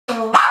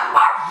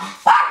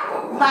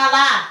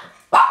Lala.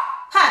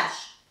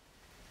 Hush.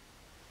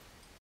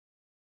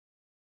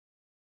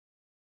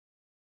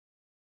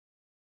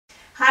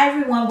 Hi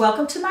everyone,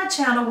 welcome to my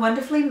channel,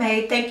 Wonderfully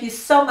Made. Thank you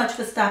so much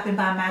for stopping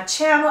by my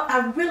channel.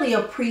 I really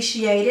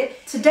appreciate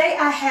it. Today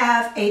I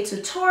have a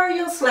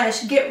tutorial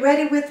slash get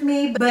ready with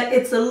me, but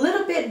it's a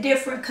little bit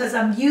different because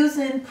I'm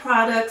using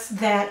products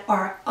that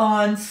are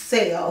on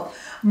sale.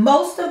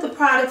 Most of the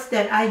products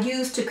that I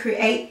use to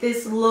create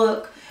this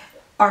look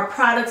are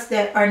products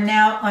that are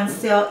now on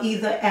sale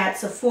either at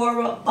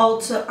Sephora,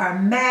 Ulta, or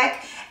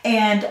MAC.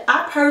 And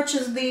I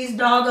purchased these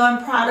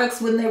doggone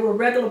products when they were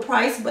regular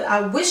price, but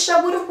I wish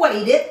I would have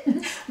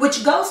waited,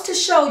 which goes to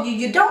show you,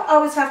 you don't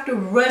always have to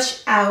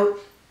rush out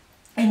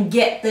and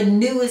get the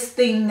newest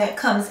thing that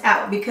comes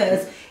out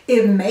because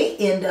it may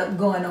end up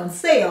going on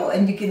sale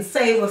and you can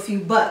save a few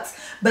bucks.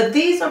 But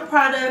these are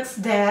products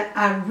that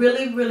I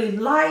really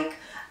like.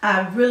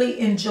 I really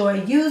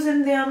enjoy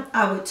using them.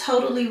 I would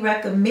totally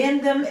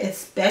recommend them,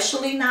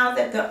 especially now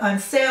that they're on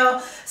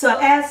sale. So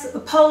as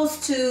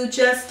opposed to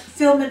just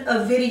filming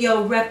a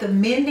video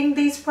recommending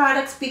these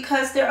products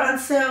because they're on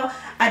sale,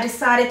 I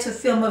decided to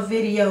film a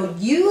video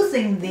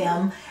using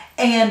them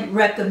and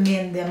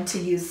recommend them to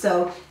you.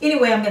 So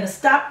anyway, I'm going to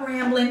stop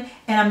rambling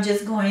and I'm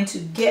just going to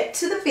get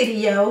to the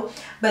video.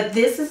 But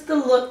this is the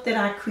look that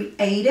I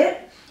created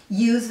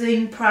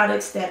using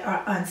products that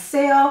are on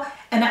sale,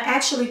 and I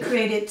actually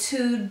created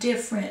 2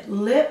 different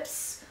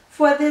lips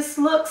for this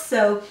look.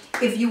 So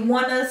if you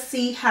want to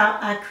see how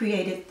I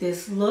created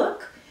this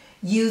look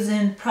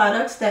using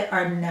products that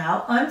are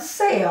now on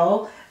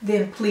sale,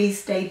 then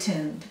please stay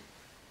tuned.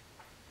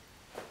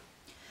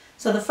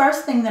 So the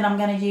first thing that I'm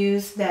going to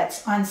use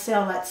that's on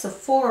sale at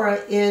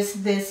Sephora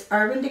is this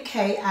Urban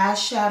Decay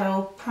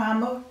Eyeshadow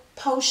Primer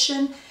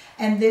Potion,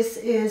 and this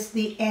is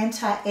the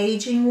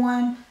anti-aging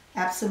one.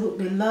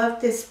 Absolutely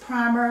love this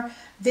primer.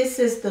 This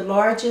is the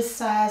largest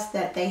size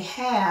that they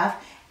have,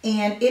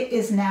 and it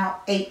is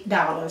now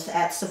 $8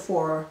 at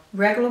Sephora.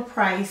 Regular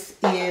price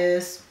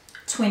is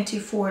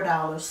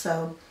 $24.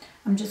 So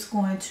I'm just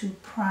going to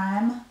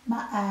prime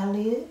my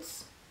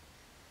eyelids.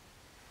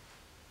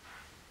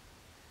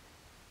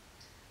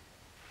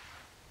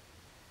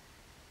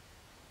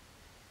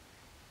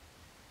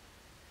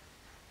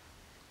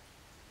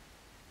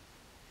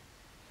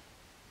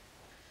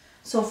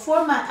 So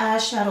for my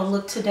eyeshadow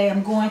look today,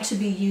 I'm going to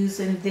be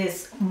using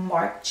this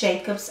Marc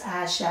Jacobs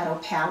eyeshadow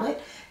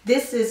palette.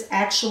 This is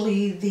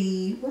actually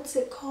the, what's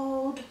it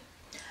called?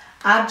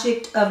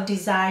 Object of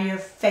Desire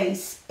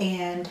Face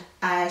and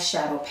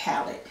Eyeshadow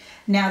Palette.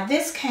 Now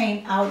this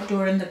came out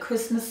during the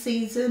Christmas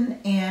season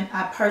and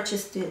I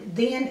purchased it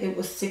then. It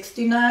was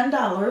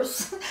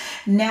 $69.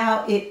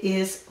 Now it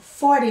is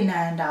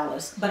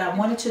 $49. But I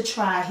wanted to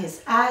try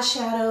his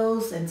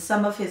eyeshadows and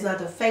some of his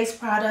other face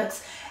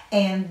products,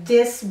 and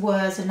this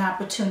was an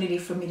opportunity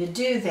for me to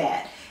do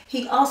that.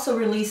 He also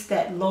released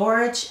that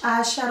large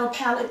eyeshadow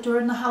palette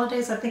during the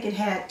holidays. I think it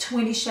had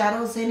 20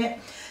 shadows in it.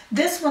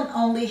 This one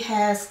only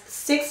has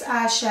 6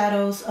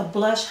 eyeshadows, a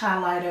blush,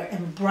 highlighter,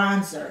 and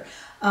bronzer.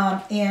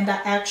 And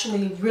I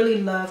actually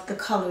really love the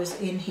colors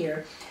in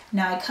here.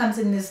 Now it comes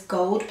in this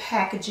gold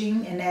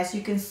packaging, and as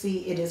you can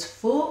see, it is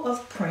full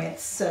of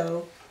prints.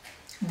 So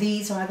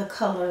these are the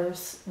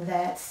colors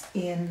that's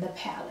in the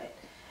palette.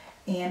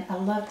 And I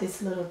love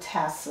this little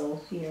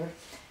tassel here.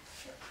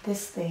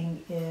 This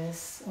thing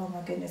is, oh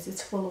my goodness,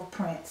 it's full of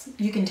prints.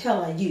 You can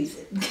tell I use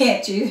it,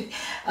 can't you?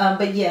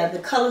 But yeah, the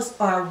colors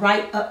are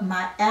right up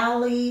my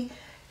alley.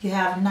 You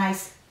have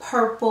nice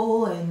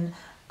purple and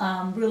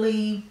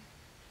really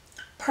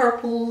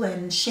purple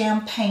and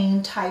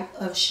champagne type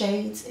of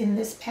shades in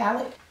this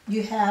palette.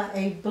 You have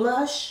a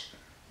blush,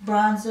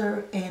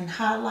 bronzer, and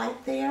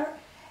highlight there.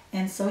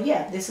 And so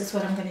yeah, this is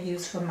what I'm going to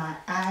use for my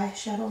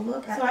eyeshadow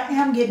look. So I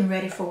am getting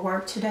ready for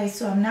work today,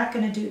 so I'm not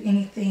going to do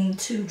anything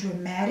too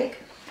dramatic.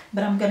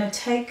 But I'm going to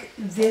take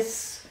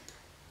this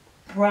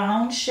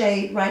brown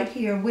shade right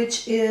here,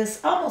 which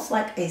is almost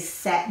like a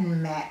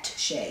satin matte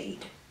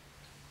shade.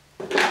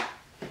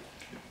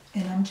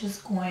 And I'm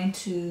just going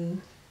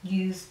to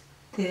use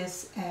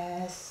this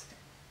as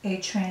a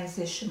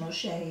transitional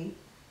shade.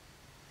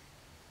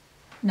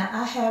 Now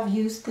I have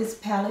used this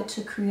palette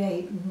to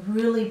create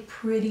really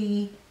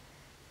pretty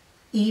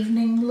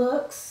evening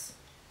looks,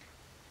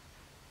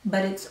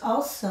 but it's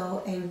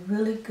also a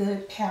really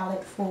good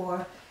palette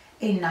for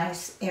a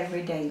nice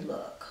everyday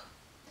look.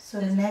 So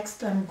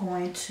next I'm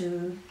going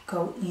to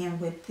go in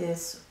with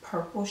this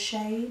purple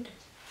shade.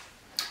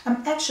 I'm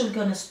actually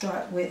going to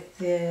start with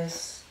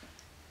this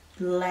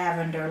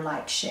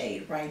lavender-like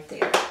shade right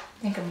there.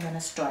 I think I'm going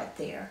to start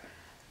there.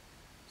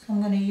 So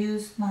I'm going to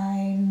use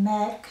my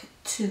MAC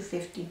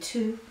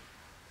 252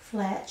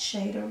 flat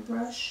shader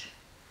brush.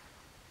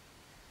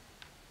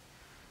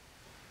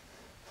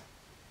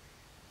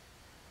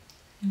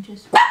 And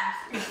just place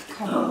this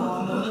color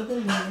all over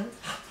the lid.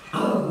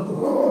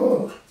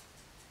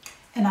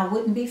 And I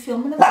wouldn't be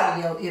filming a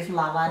video if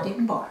Lala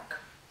didn't bark.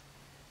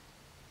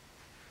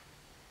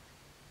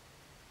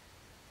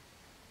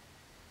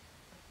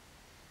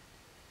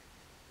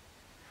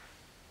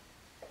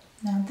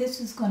 Now this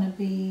is going to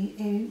be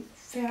a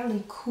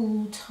fairly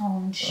cool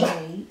tone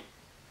shade.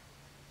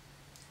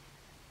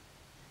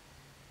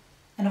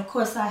 And of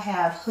course I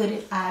have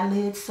hooded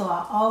eyelids, so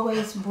I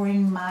always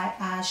bring my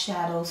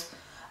eyeshadows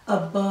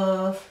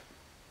above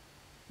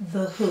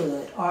the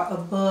hood or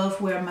above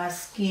where my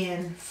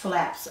skin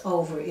flaps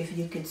over, if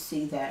you could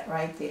see that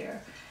right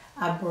there.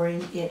 I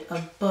bring it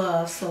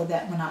above so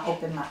that when I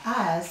open my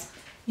eyes,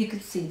 you can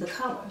see the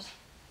colors.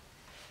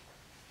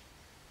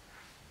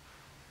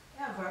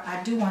 However,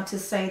 I do want to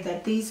say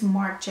that these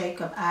Marc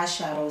Jacob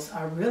eyeshadows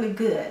are really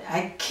good.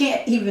 I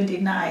can't even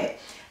deny it.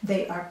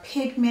 They are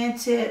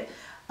pigmented.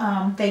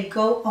 They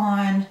go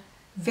on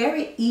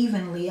very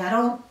evenly.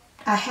 I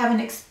haven't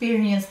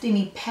experienced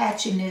any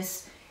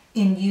patchiness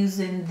in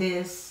using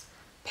this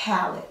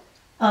palette.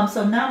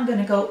 So now I'm going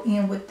to go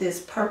in with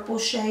this purple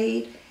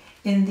shade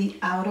in the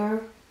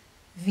outer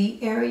V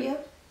area.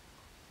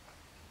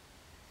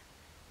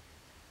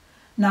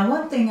 Now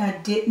one thing I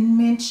didn't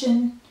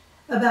mention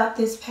about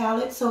this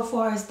palette so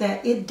far is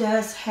that it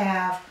does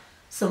have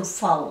some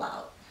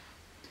fallout.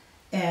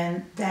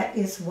 And that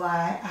is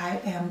why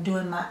I am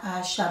doing my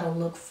eyeshadow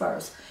look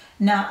first.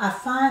 Now I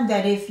find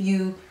that if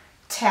you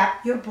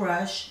tap your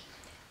brush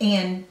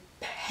and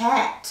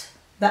pat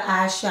the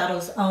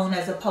eyeshadows on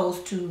as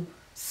opposed to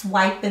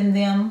swiping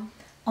them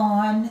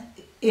on,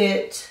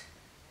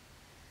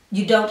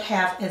 you don't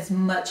have as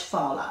much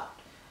fallout.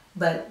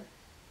 But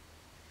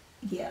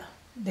yeah,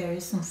 there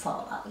is some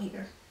fallout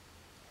here.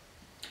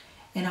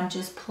 And I'm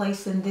just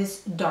placing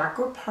this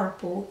darker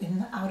purple in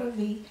the outer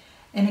V.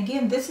 And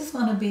again, this is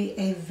going to be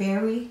a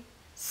very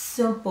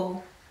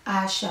simple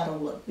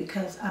eyeshadow look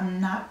because I'm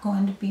not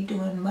going to be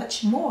doing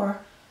much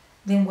more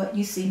than what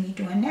you see me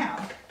doing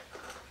now.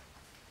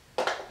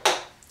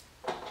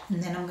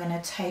 And then I'm going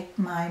to take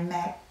my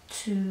MAC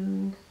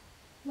 2,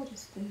 what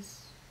is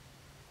this?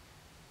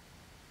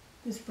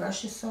 This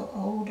brush is so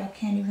old I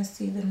can't even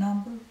see the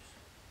numbers.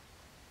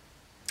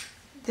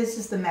 This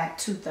is the MAC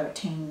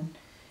 213.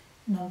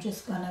 And I'm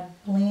just going to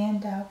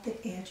blend out the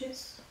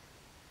edges.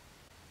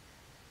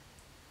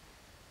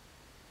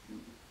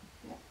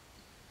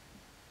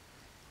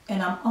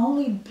 And I'm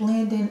only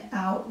blending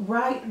out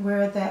right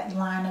where that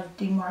line of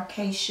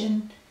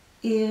demarcation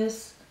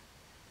is.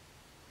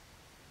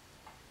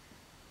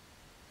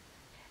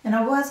 And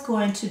I was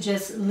going to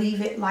just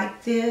leave it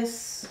like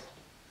this.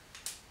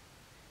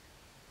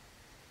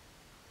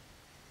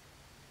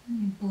 Let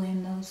me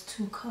blend those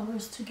two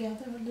colors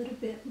together a little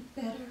bit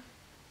better.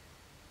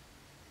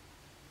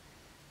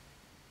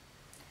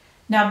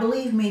 Now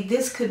believe me,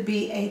 this could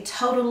be a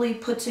totally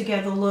put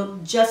together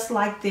look just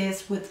like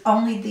this with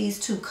only these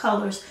two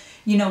colors.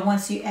 You know,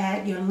 once you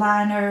add your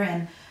liner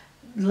and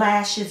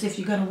lashes, if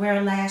you're going to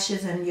wear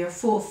lashes, and your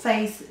full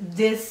face,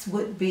 this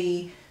would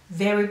be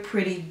very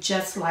pretty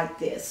just like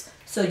this.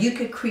 So you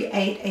could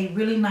create a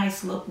really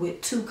nice look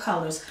with two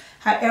colors.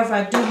 However,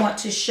 I do want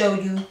to show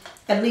you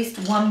at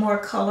least one more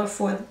color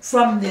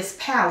from this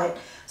palette.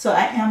 So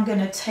I am going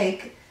to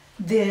take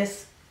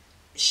this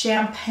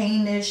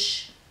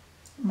champagne-ish,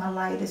 my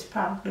light is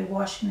probably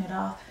washing it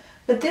off,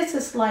 but this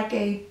is like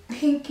a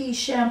pinky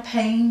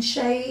champagne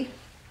shade,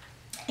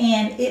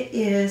 and it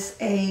is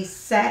a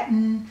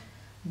satin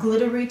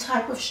glittery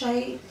type of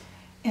shade.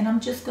 And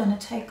I'm just going to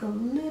take a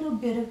little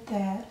bit of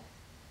that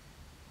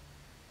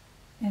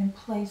and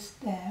place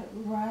that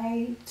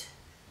right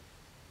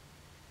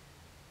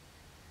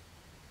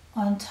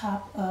on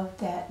top of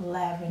that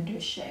lavender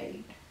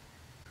shade,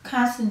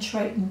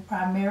 concentrating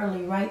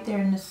primarily right there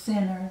in the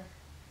center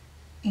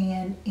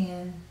and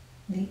in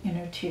the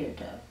inner tear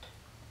duct.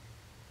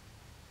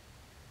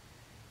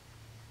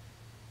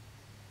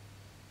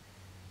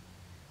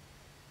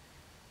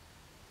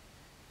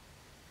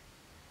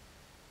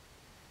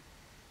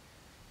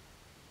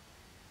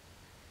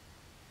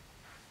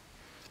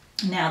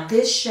 Now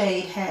this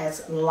shade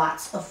has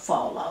lots of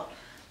fallout.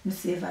 Let me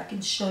see if I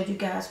can show you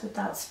guys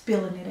without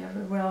spilling it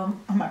everywhere on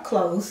my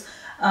clothes.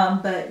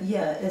 But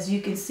yeah, as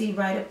you can see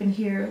right up in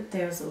here,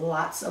 there's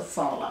lots of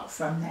fallout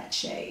from that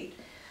shade.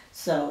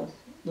 So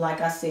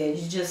like I said,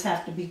 you just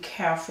have to be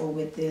careful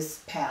with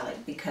this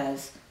palette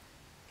because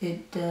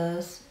it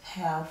does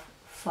have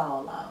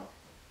fallout.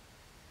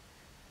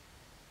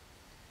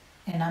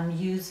 And I'm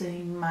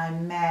using my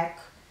MAC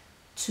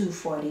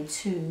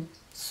 242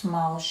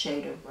 small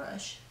shader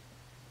brush.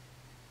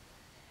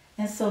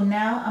 And so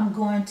now I'm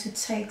going to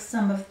take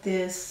some of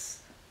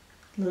this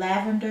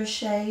lavender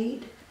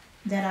shade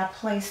that I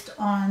placed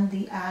on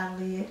the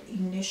eyelid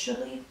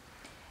initially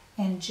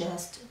and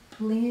just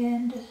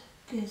blend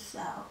this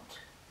out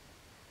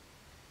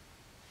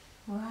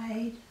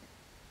right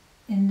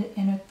in the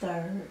inner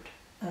third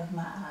of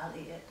my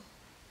eyelid.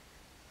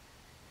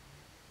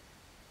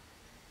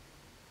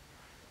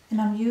 And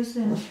I'm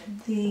using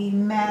the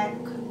MAC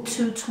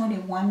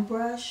 221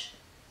 brush.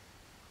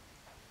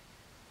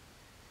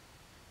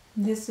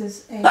 This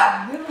is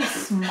a really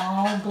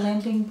small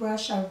blending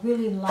brush. I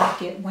really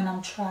like it when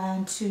I'm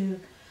trying to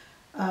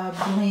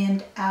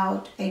blend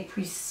out a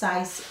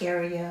precise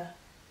area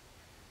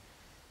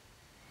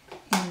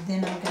in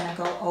then I'm going to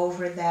go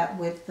over that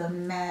with the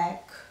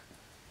MAC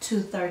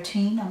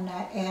 213. I'm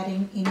not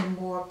adding any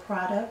more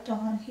product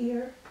on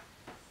here.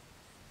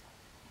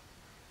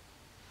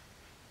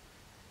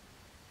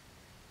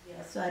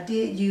 Yeah, so I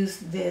did use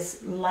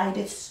this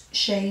lightest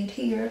shade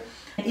here.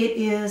 It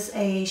is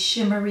a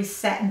shimmery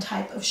satin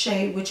type of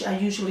shade, which I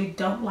usually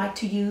don't like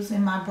to use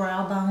in my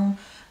brow bone.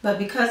 But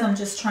because I'm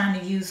just trying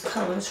to use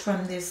colors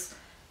from this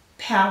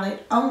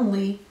palette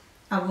only,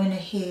 I went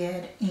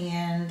ahead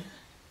and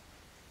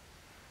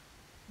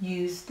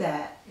used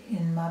that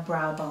in my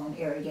brow bone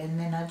area. And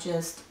then I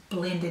just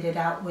blended it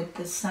out with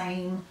the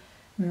same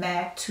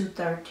MAC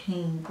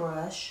 213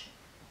 brush,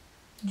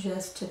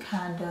 just to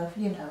kind of,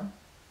 you know,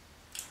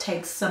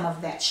 take some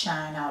of that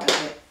shine out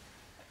of it.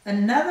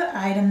 Another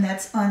item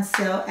that's on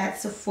sale at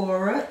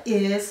Sephora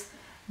is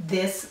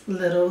this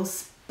little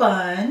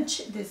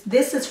sponge.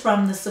 This is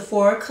from the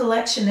Sephora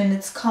collection, and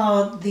it's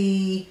called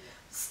the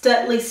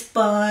Studley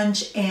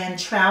Sponge and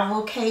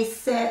Travel Case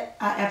Set.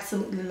 I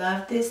absolutely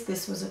love this.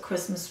 This was a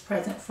Christmas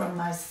present from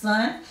my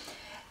son,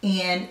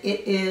 and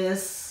it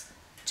is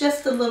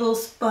just a little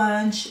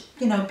sponge,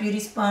 you know,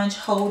 beauty sponge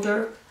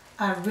holder.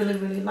 I really,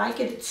 really like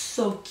it. It's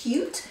so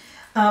cute.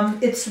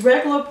 Its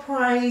regular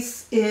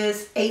price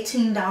is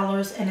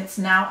 $18, and it's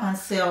now on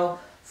sale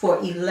for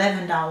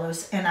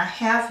 $11. And I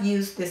have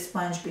used this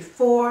sponge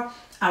before.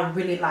 I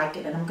really like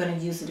it, and I'm going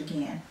to use it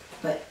again.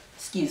 But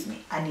excuse me,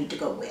 I need to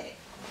go wet it.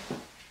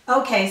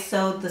 Okay,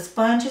 so the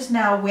sponge is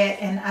now wet,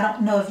 and I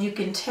don't know if you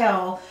can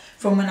tell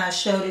from when I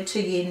showed it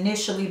to you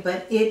initially,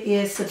 but it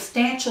is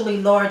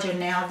substantially larger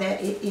now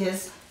that it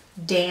is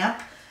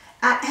damp.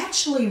 I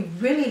actually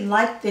really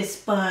like this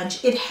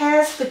sponge. It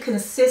has the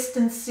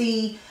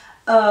consistency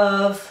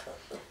of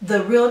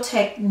the Real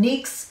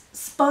Techniques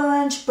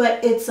sponge,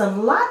 but it's a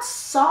lot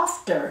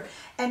softer,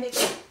 and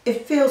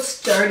it feels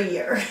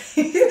sturdier.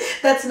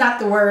 That's not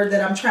the word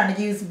that I'm trying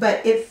to use,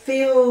 but it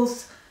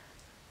feels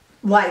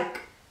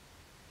like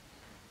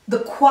the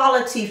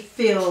quality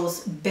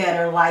feels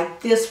better.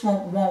 Like this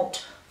one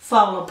won't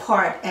fall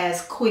apart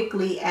as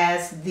quickly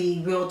as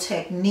the Real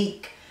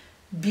Technique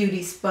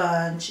beauty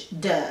sponge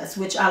does,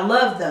 which I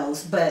love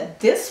those, but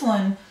this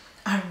one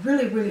I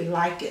really, really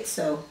like it.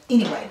 So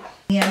anyway,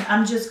 and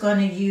I'm just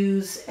going to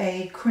use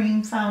a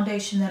cream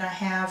foundation that I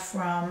have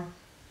from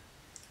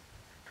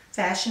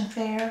Fashion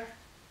Fair.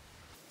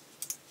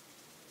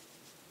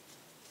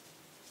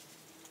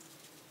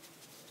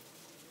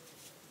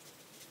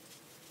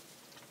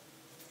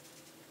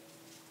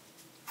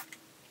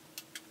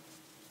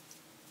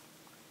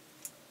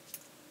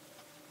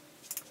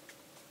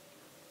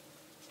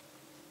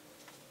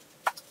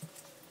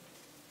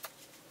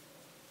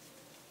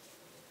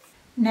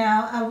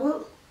 Now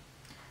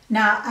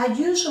I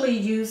usually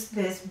use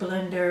this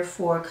blender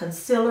for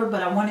concealer,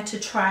 but I wanted to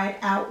try it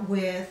out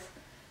with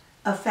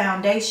a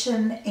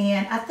foundation,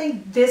 and I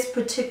think this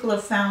particular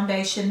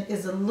foundation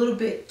is a little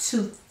bit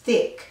too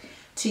thick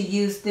to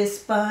use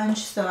this sponge,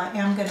 so I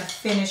am going to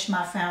finish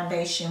my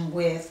foundation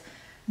with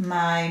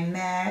my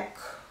MAC,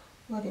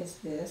 what is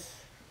this,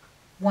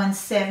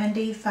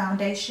 170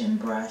 foundation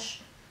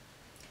brush.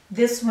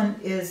 This one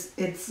is,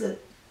 this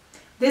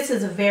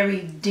is a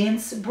very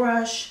dense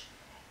brush,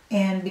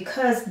 and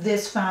because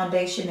this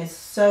foundation is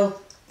so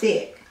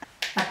thick,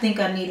 I think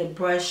I need a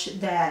brush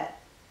that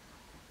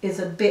is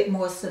a bit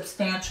more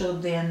substantial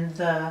than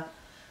the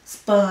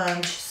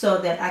sponge so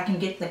that I can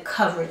get the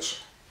coverage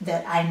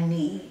that I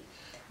need.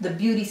 The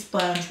beauty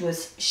sponge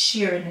was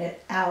shearing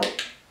it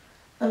out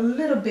a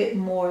little bit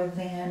more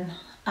than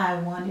I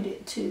wanted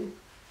it to.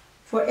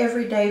 For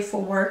every day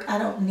for work, I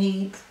don't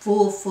need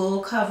full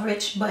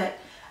coverage, but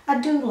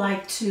I do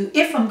like to,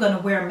 if I'm going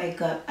to wear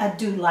makeup, I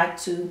do like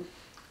to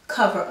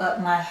cover up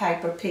my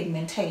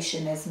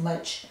hyperpigmentation as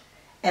much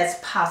as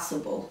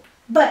possible,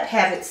 but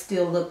have it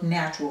still look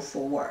natural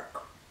for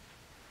work.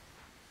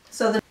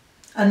 So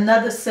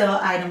another sale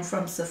item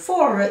from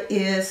Sephora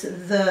is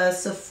the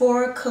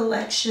Sephora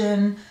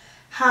Collection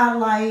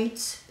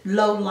Highlight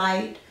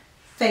Lowlight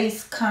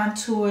Face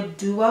Contour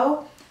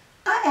Duo.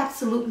 I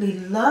absolutely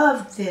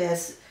love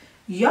this.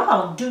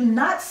 Y'all, do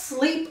not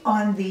sleep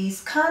on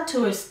these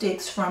contour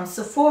sticks from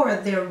Sephora.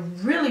 They're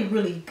really,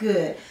 really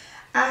good.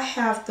 I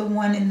have the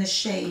one in the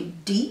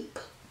shade Deep.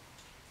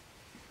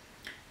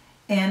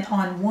 And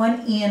on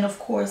one end, of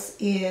course,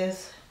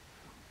 is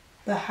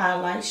the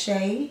highlight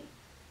shade.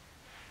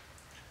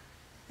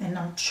 And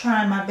I'm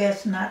trying my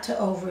best not to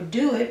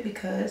overdo it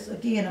because,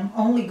 again, I'm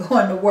only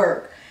going to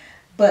work.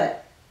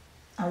 But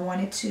I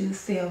wanted to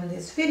film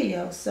this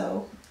video,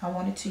 so I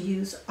wanted to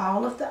use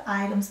all of the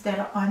items that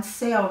are on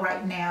sale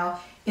right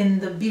now in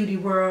the beauty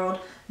world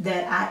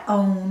that I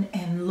own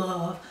and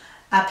love.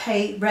 I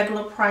paid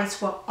regular price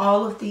for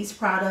all of these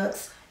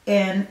products,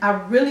 and I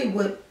really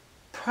would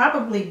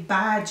probably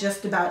buy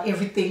just about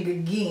everything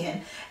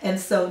again. And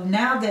so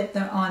now that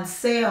they're on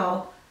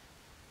sale,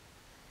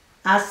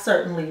 I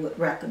certainly would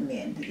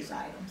recommend these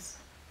items.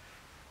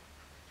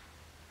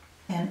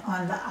 And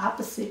on the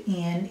opposite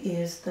end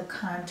is the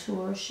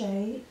contour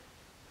shade.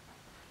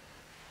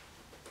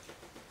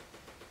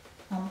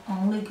 I'm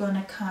only going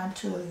to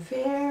contour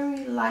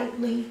very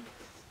lightly.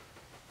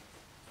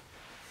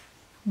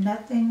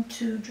 Nothing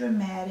too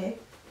dramatic.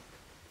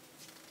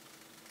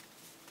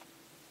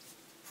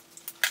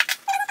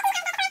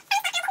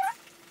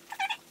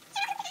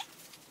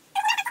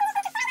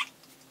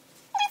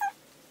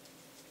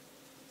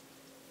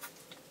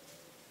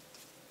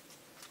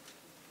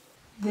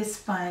 This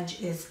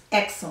sponge is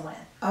excellent.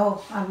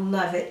 Oh, I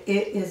love it.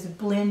 It is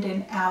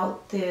blending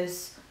out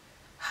this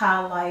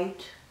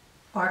highlight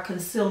or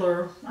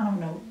concealer. I don't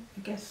know, I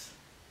guess.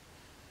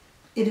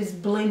 It is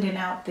blending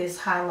out this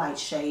highlight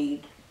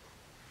shade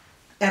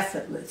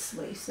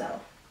effortlessly.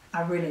 So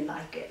I really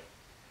like it.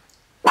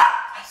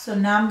 So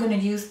now I'm going to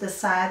use the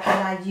side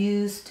that I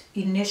used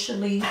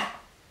initially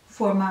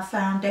for my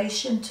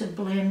foundation to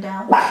blend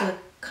out the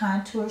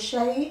contour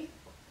shade.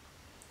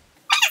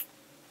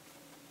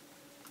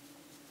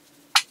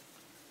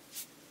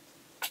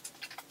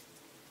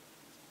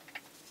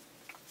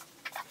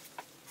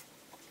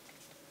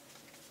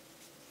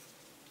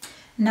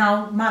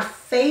 Now my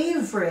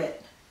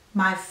favorite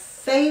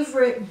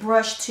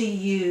brush to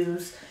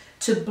use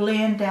to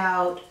blend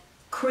out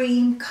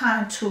cream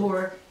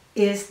contour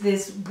is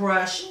this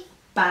brush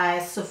by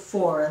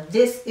Sephora.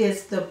 This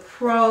is the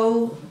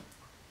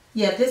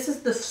this is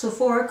the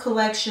Sephora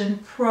Collection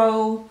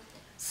Pro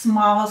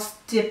Small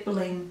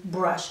Stippling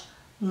Brush.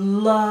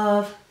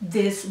 Love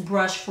this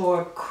brush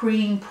for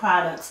cream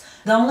products.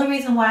 The only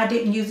reason why I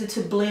didn't use it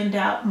to blend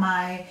out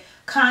my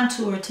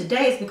contour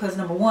today is because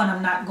number one,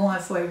 I'm not going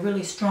for a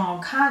really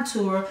strong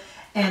contour,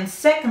 and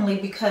secondly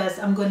because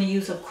I'm going to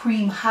use a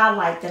cream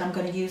highlight that I'm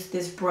going to use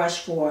this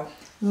brush for.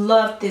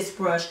 Love this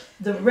brush.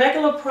 The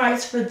regular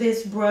price for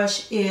this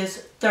brush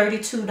is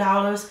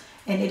 $32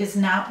 and it is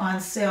now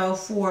on sale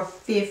for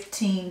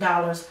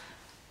 $15.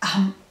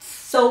 I'm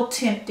so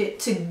tempted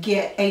to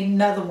get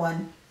another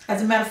one.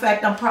 As a matter of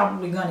fact, I'm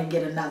probably going to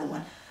get another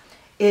one.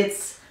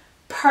 It's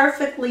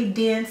perfectly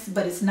dense,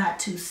 but it's not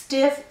too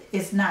stiff.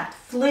 It's not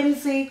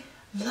flimsy.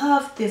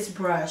 Love this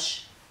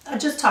brush. I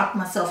just talked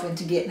myself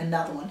into getting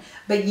another one.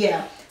 But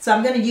yeah, so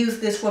I'm going to use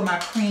this for my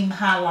cream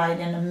highlight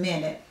in a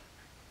minute.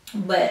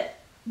 But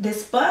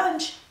this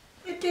sponge,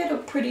 it did a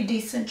pretty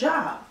decent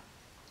job.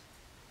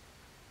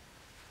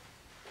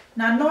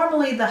 Now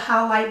normally the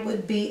highlight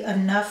would be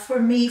enough for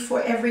me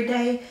for every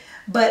day,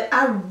 but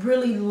I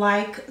really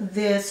like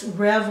this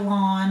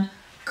Revlon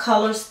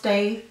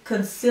Colorstay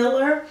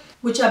concealer,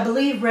 which I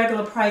believe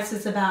regular price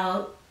is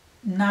about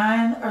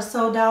 $9 or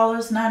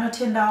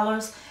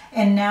 $10,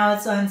 and now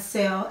it's on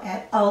sale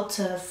at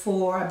Ulta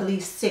for I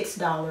believe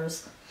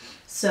 $6.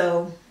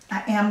 So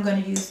I am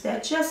going to use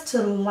that just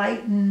to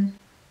lighten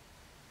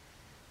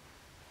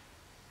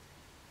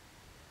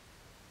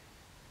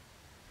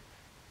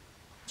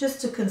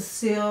to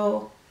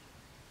conceal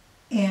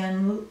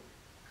and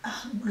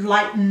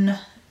lighten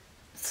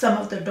some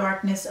of the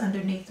darkness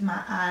underneath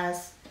my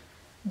eyes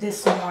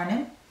this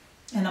morning.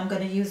 And I'm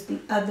going to use the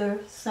other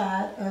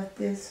side of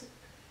this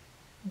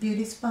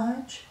beauty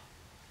sponge.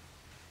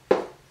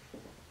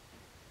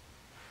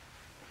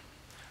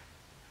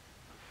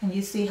 And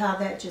you see how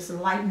that just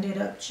lightened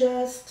it up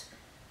just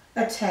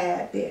a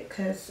tad bit,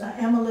 because I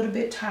am a little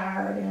bit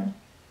tired. And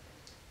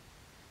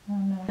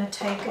I'm going to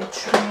take a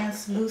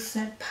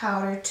translucent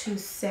powder to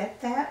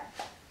set that,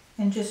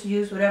 and just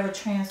use whatever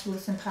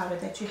translucent powder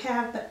that you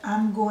have, but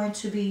I'm going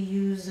to be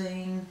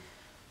using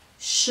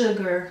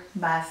Sugar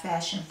by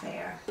Fashion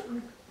Fair.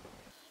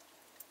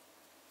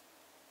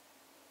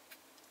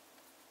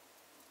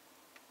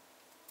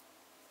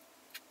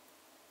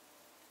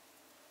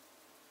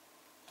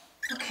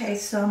 Okay,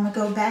 so I'm going to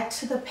go back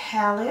to the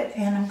palette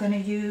and I'm going to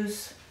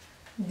use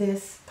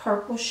this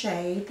purple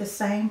shade, the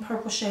same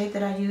purple shade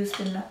that I used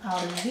in the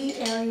outer V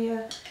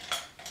area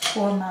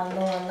for my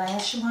lower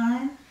lash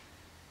line.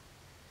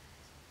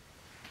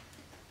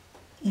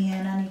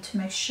 And I need to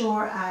make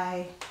sure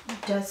I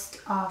dust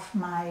off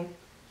my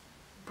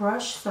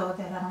brush so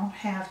that I don't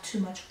have too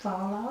much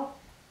fallout.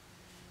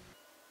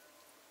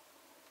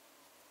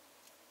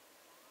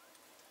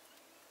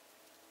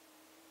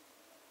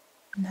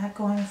 Not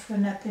going for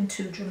nothing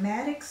too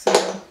dramatic,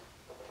 so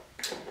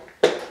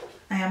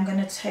I am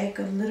going to take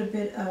a little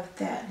bit of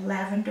that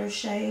lavender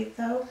shade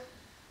though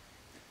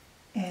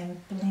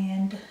and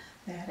blend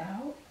that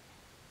out.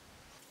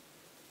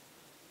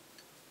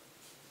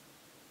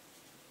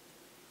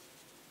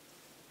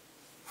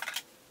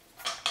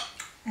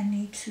 I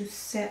need to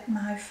set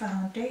my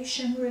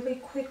foundation really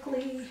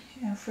quickly,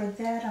 and for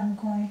that I'm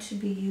going to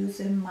be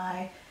using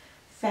my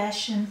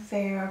Fashion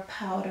Fair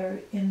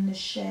powder in the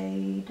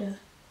shade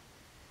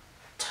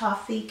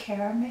Toffee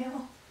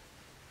Caramel,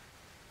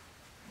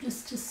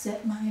 just to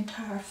set my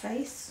entire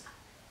face.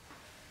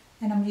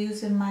 And I'm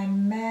using my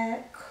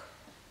MAC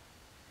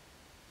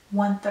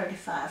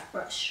 135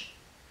 brush.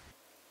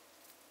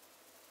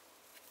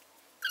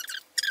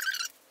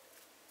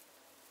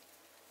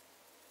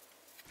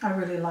 I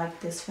really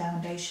like this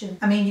foundation.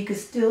 I mean, you can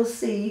still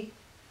see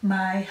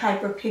my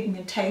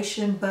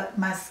hyperpigmentation, but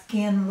my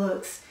skin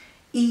looks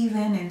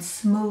even and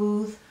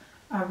smooth.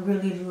 I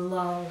really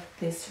love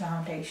this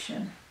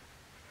foundation.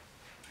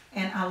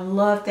 And I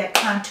love that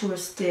contour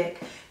stick.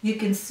 You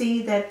can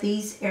see that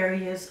these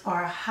areas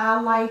are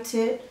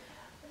highlighted.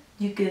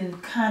 You can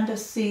kind of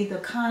see the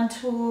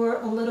contour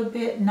a little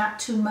bit, not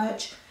too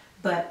much,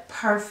 but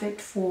perfect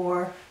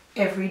for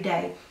every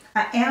day.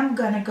 I am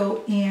going to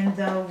go in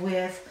though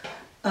with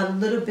a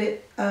little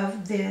bit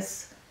of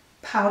this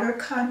powder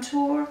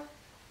contour.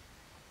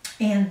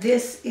 And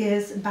this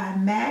is by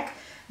MAC.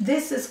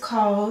 This is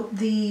called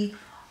the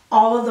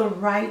All the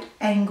Right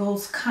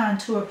Angles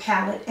Contour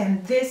Palette.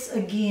 And this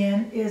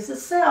again is a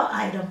sale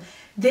item.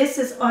 This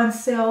is on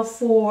sale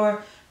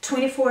for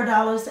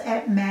 $24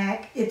 at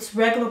MAC. It's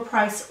regular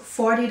price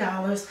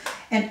 $40.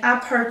 And I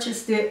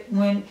purchased it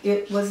when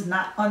it was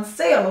not on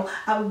sale.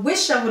 I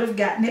wish I would have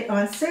gotten it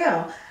on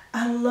sale.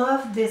 I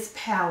love this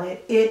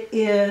palette.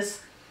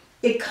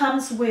 It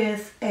comes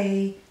with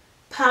a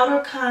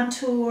powder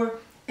contour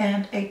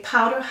and a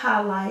powder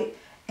highlight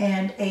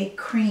and a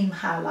cream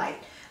highlight.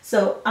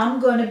 So I'm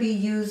going to be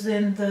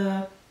using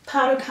the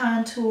powder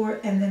contour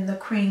and then the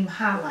cream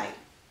highlight.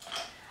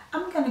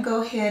 I'm going to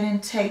go ahead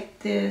and take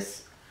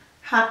this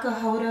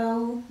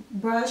Hakuhodo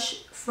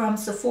brush from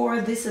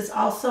Sephora. This is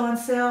also on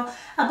sale.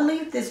 I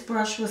believe this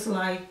brush was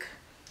like,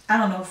 I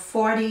don't know,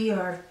 $40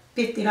 or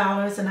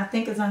 $50, and I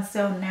think it's on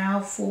sale now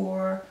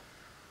for,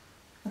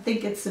 I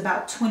think it's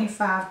about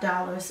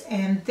 $25.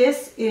 And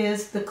this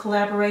is the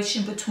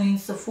collaboration between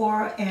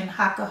Sephora and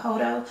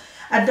Hakuhodo.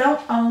 I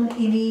don't own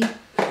any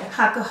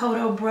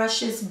Hakuhodo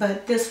brushes,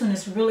 but this one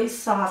is really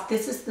soft.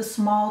 This is the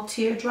small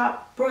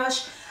teardrop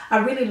brush. I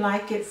really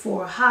like it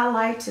for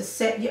highlight, to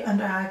set your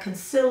under eye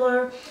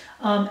concealer,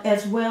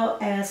 as well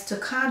as to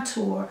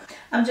contour.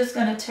 I'm just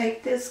going to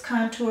take this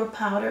contour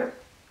powder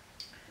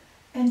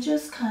and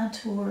just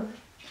contour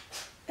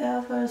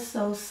ever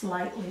so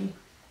slightly.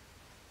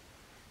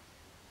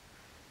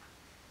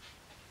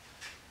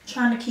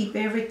 Trying to keep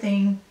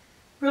everything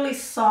really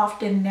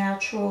soft and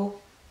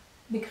natural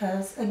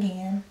because,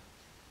 again,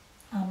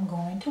 I'm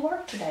going to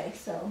work today.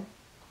 So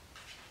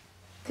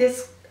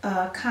this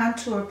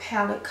contour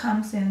palette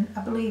comes in,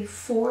 I believe,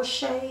 4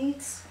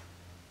 shades.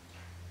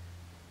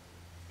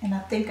 And I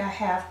think I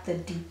have the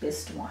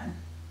deepest one.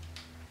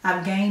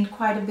 I've gained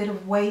quite a bit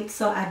of weight,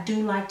 so I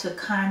do like to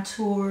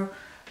contour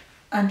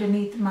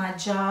underneath my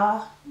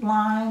jaw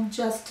line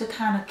just to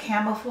kind of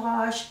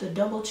camouflage the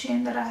double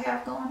chin that I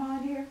have going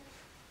on here.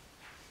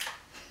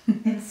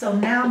 And so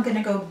now I'm going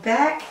to go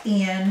back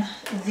in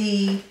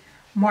the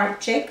Marc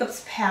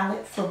Jacobs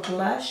palette for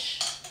blush.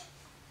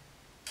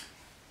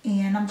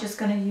 And I'm just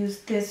going to use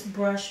this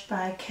brush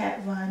by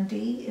Kat Von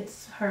D.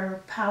 It's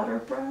her powder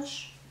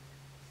brush.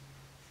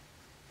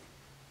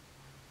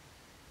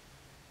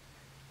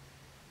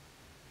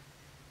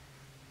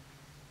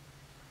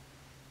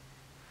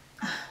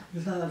 I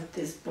love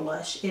this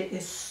blush. It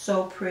is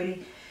so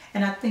pretty.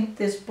 And I think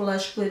this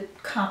blush would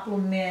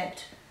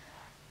complement,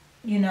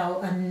 you know,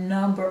 a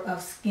number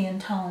of skin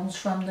tones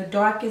from the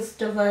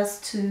darkest of us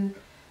to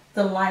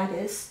the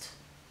lightest.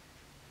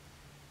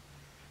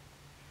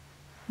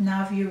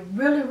 Now, if you're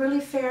really,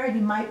 really fair, you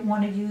might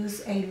want to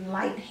use a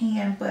light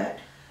hand, but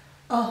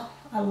oh,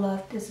 I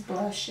love this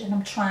blush, and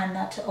I'm trying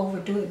not to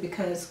overdo it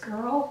because,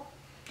 girl,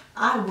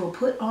 I will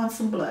put on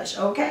some blush,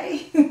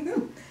 okay?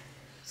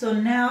 So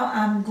now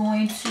I'm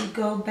going to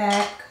go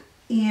back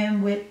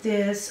in with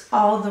this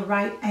All the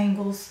Right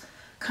Angles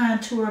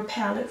contour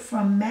palette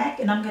from MAC,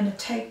 and I'm going to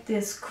take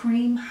this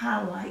cream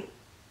highlight.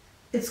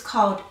 It's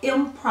called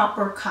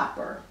Improper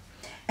Copper,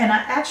 and I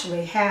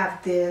actually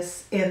have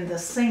this in the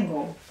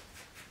single.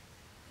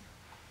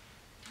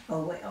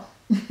 Oh well,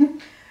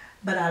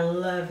 but I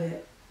love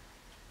it.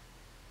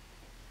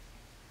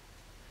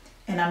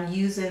 And I'm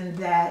using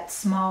that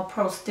small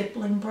pro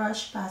stippling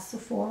brush by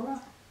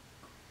Sephora,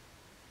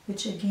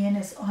 which again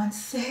is on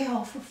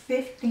sale for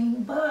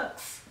 15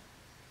 bucks.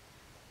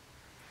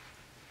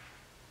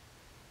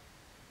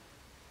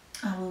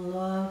 I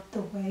love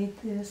the way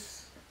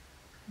this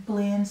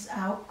blends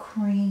out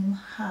cream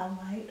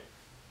highlight.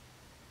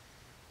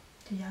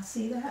 Do y'all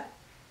see that?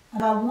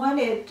 If I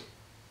wanted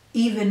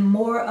even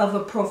more of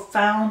a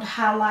profound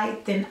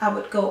highlight, then I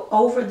would go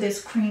over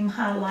this cream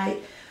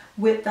highlight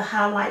with the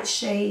highlight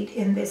shade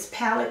in this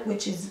palette,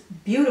 which is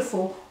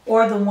beautiful,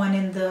 or the one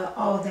in the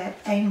All That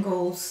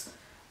Angles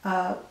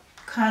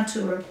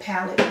contour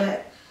palette.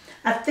 But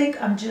I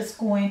think I'm just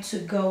going to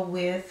go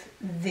with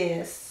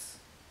this.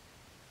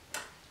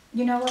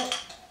 You know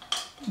what?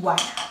 Why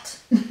not?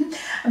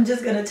 I'm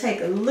just going to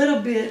take a little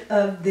bit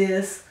of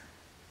this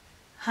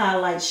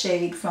highlight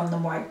shade from the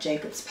Marc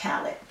Jacobs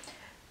palette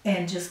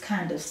and just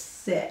kind of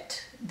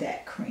set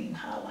that cream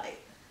highlight.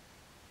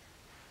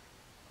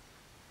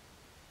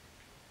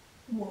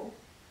 Whoa.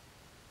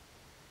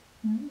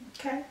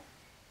 Okay.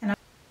 And I'll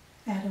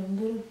add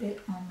a little bit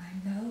on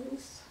my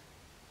nose.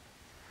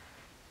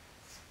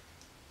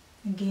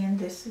 Again,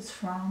 this is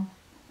from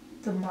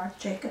the Marc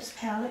Jacobs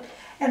palette.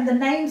 And the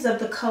names of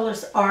the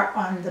colors are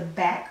on the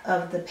back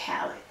of the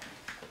palette.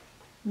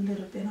 A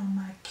little bit on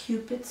my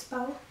Cupid's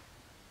bow.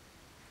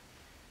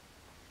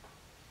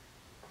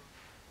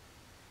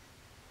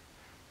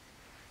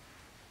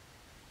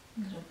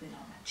 A little bit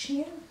on my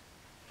chin.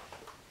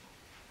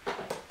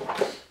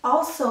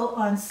 Also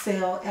on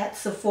sale at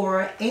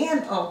Sephora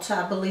and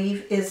Ulta, I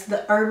believe, is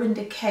the Urban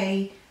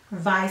Decay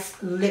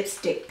Vice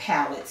lipstick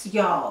palettes.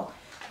 Y'all,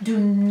 do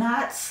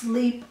not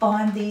sleep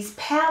on these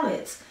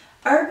palettes.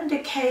 Urban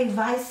Decay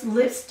Vice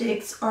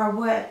lipsticks are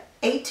what,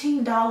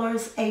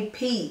 $18 a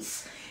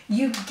piece.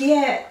 You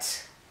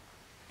get,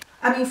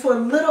 I mean, for a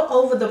little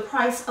over the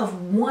price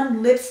of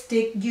one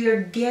lipstick,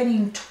 you're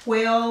getting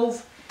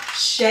 12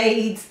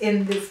 shades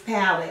in this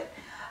palette.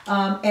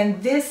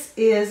 And this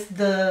is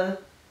the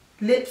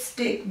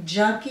Lipstick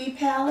Junkie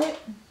palette.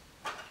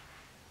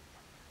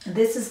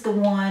 This is the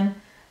one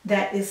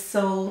that is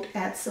sold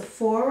at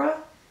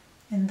Sephora,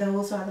 and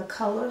those are the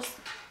colors.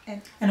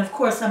 And of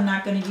course, I'm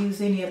not going to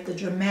use any of the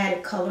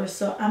dramatic colors,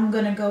 so I'm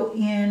going to go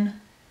in,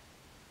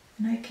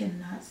 and I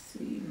cannot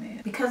see,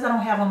 man. Because I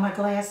don't have on my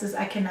glasses,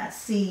 I cannot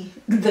see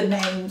the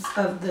names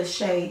of the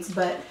shades,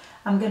 but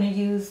I'm going to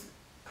use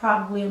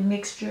probably a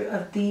mixture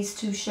of these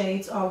two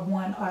shades, or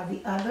one or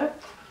the other.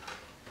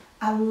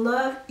 I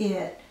love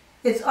it.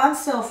 It's on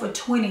sale for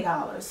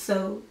 $20,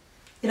 so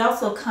it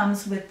also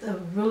comes with a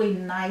really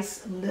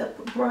nice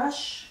lip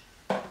brush.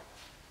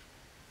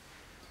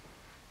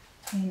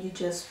 And you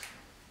just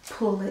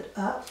pull it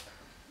up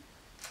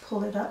for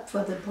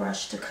the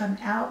brush to come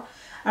out.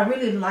 I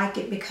really like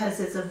it because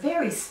it's a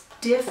very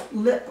stiff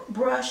lip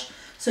brush,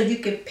 so you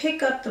can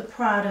pick up the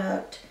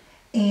product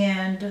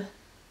and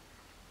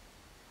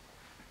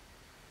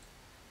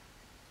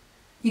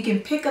you can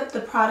pick up the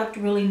product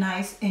really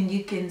nice, and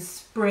you can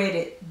spread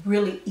it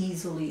really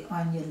easily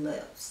on your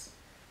lips.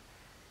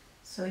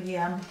 So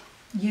yeah, I'm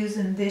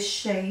using this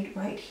shade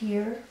right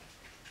here.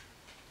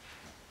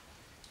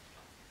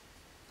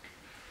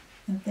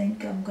 I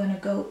think I'm going to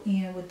go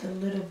in with a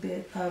little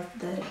bit of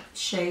the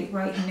shade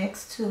right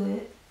next to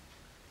it.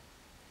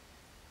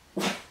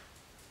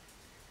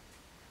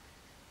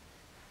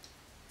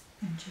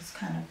 And just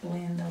kind of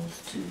blend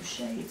those two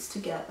shades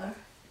together.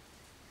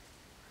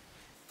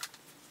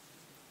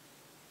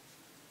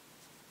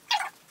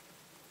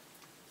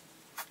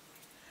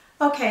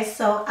 Okay,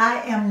 so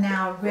I am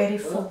now ready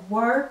for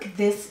work.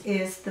 This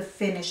is the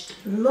finished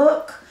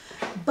look,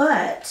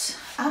 but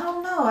I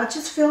don't know, I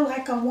just feel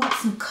like I want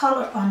some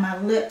color on my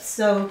lips,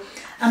 so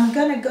I'm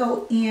gonna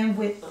go in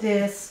with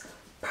this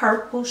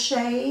purple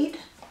shade.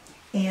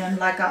 And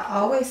like I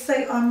always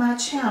say on my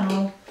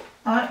channel,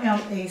 I am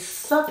a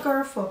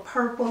sucker for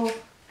purple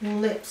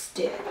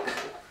lipstick.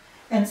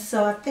 And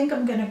so I think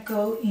I'm gonna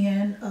go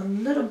in a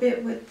little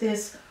bit with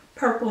this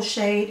purple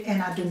shade,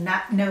 and I do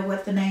not know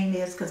what the name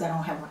is because I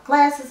don't have my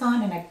glasses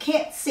on and I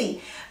can't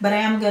see, but I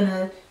am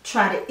gonna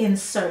try to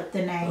insert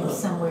the name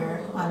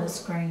somewhere on the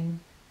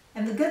screen.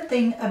 And the good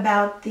thing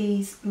about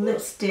these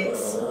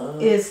lipsticks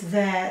is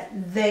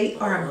that they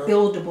are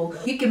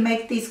buildable. You can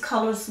make these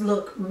colors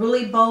look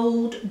really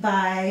bold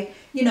by,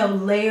 you know,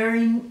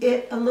 layering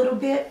it a little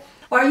bit,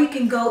 or you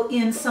can go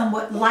in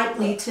somewhat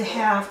lightly to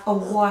have a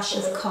wash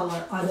of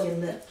color on your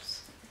lips.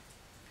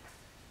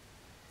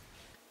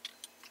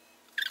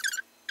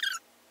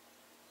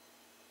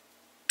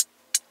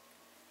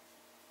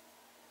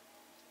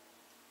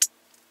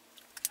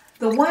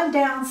 The one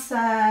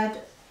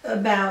downside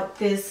about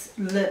this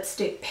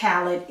lipstick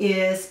palette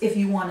is if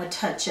you want to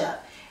touch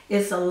up.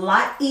 It's a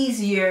lot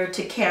easier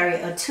to carry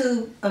a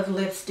tube of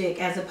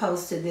lipstick as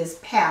opposed to this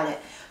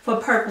palette for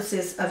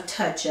purposes of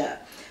touch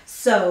up.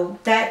 So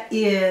that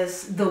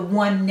is the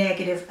one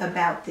negative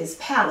about this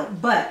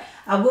palette. But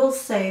I will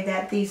say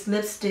that these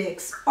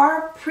lipsticks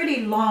are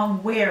pretty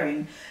long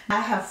wearing.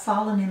 I have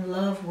fallen in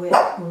love with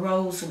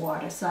rose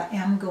water, so I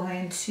am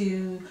going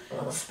to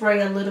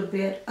spray a little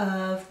bit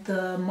of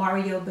the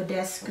Mario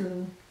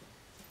Badescu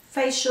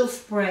facial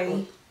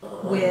spray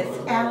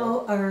with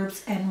aloe,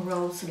 herbs, and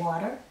rose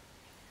water.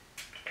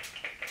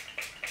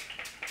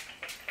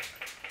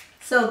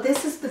 So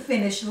this is the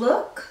finished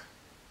look.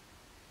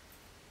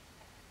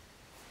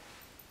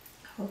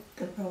 Hope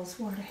the rose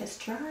water has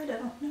dried, I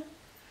don't know.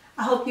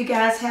 I hope you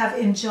guys have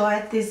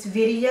enjoyed this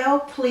video.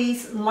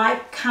 Please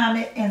like,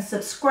 comment, and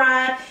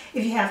subscribe.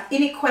 If you have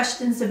any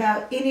questions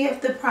about any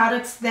of the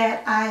products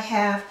that I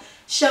have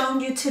shown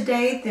you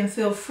today, then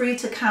feel free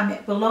to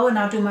comment below and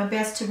I'll do my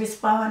best to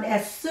respond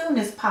as soon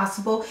as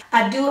possible.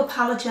 I do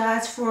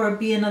apologize for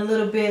being a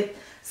little bit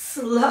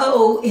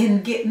slow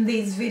in getting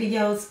these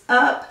videos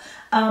up,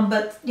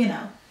 but you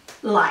know,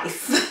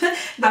 life.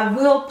 I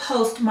will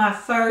post my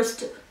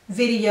first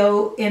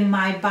video in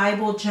my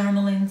Bible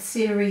journaling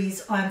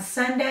series on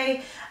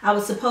Sunday. I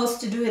was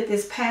supposed to do it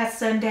this past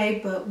Sunday,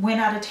 but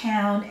went out of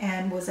town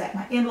and was at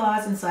my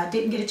in-laws, and so I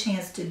didn't get a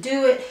chance to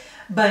do it,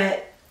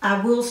 but I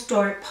will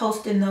start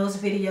posting those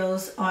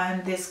videos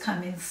on this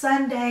coming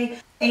Sunday.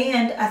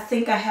 And I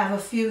think I have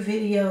a few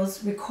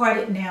videos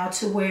recorded now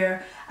to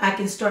where I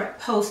can start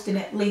posting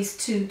at least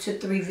 2 to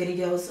 3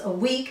 videos a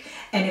week.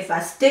 And if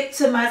I stick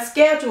to my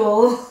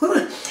schedule,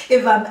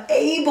 if I'm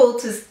able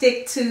to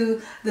stick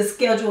to the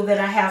schedule that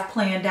I have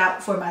planned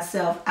out for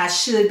myself, I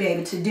should be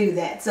able to do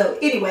that. So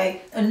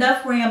anyway,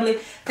 enough rambling.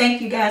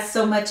 Thank you guys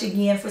so much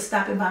again for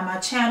stopping by my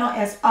channel.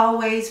 As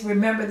always,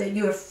 remember that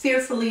you are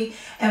fearfully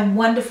and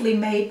wonderfully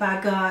made by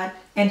God.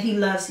 and he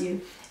loves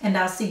you. And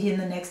I'll see you in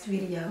the next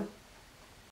video.